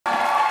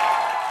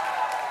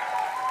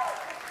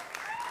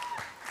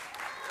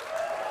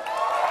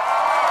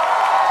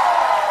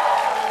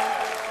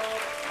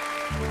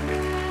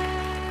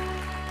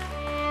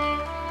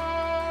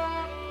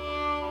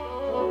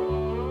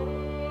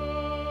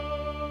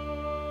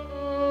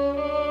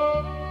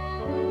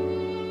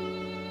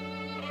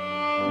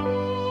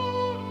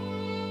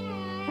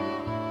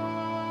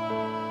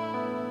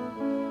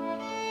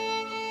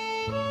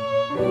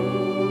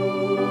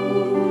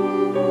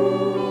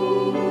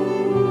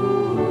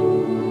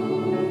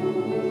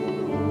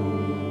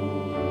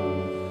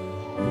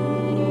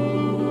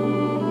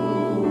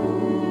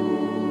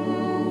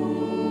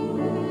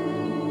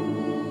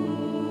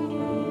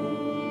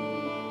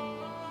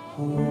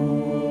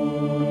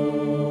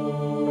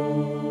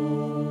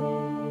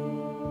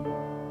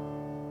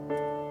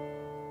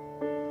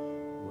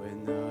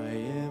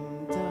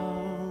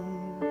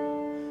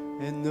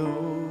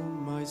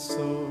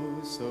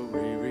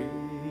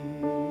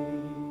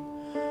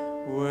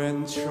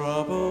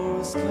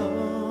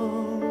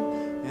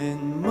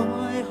and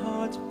my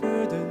heart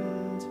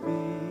burdened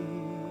be.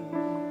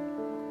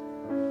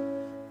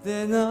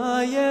 Then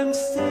I am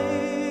still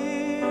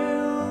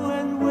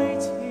and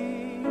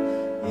waiting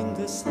in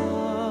the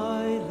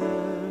silence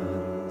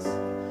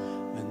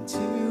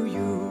until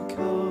you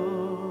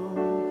come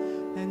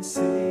and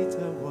sit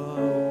a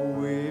while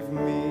with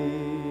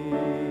me.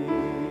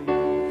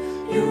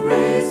 You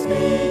raise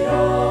me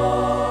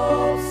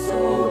up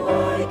so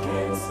I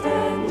can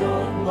stand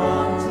on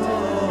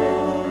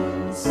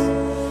mountains.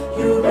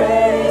 You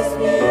raise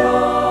me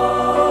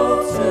up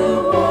to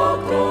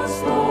walk on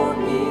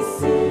stormy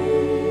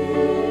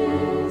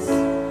seas.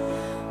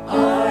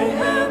 I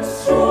am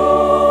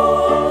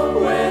strong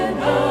when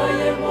I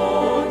am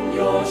on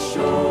your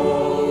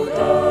shoulders.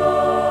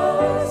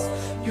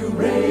 You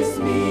raise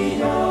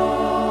me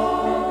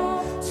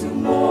up to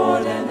more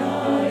than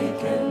I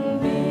can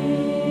be.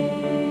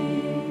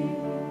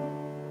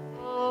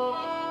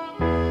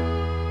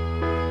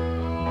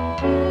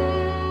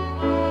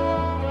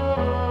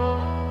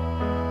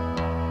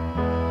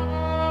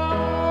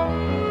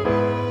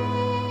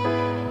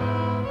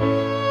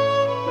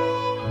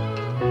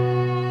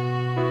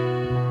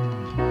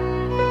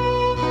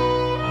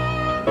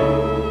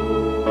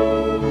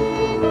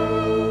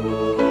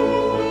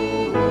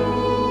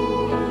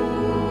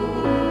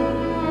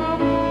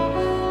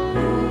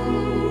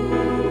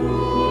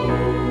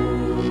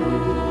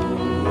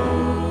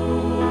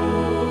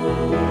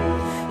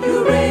 You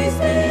raise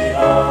me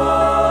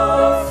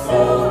up so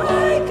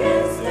I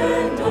can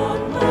stand on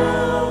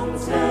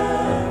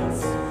mountains.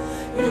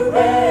 You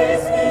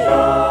raise me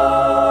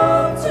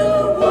up to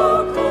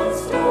walk on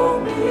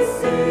stormy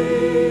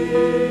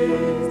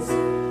seas.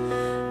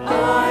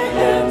 I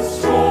am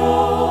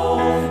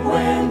strong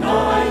when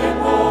I am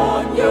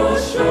on your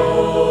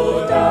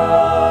shoulders.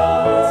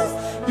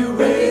 You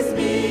raise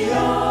me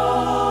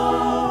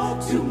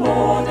up to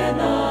more than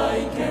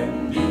I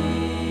can be.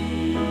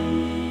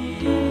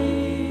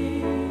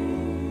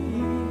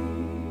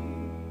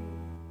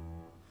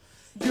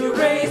 You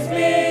raise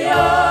me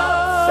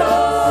up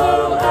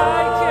so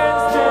I can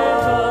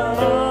stand on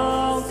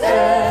mountains.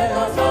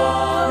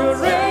 You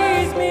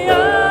raise me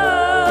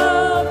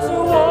up to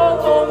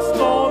walk on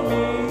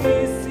stormy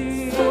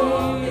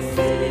seas.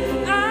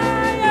 I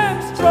am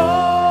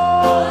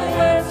strong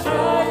when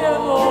I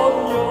am on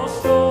your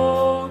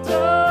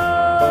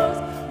shoulders.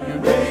 You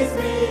raise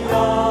me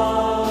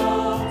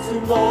up to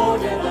more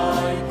than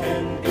I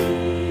can be.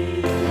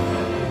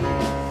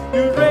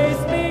 You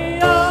raise me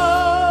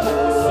up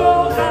so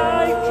I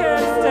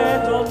can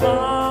stand on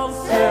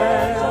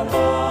mountains.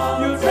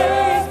 You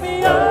raise me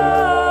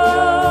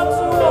up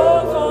to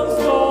walk on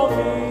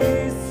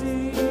stormy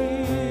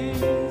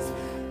seas.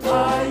 I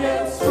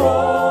am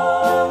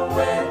strong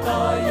when I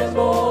am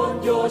on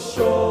your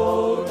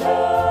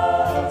shoulders.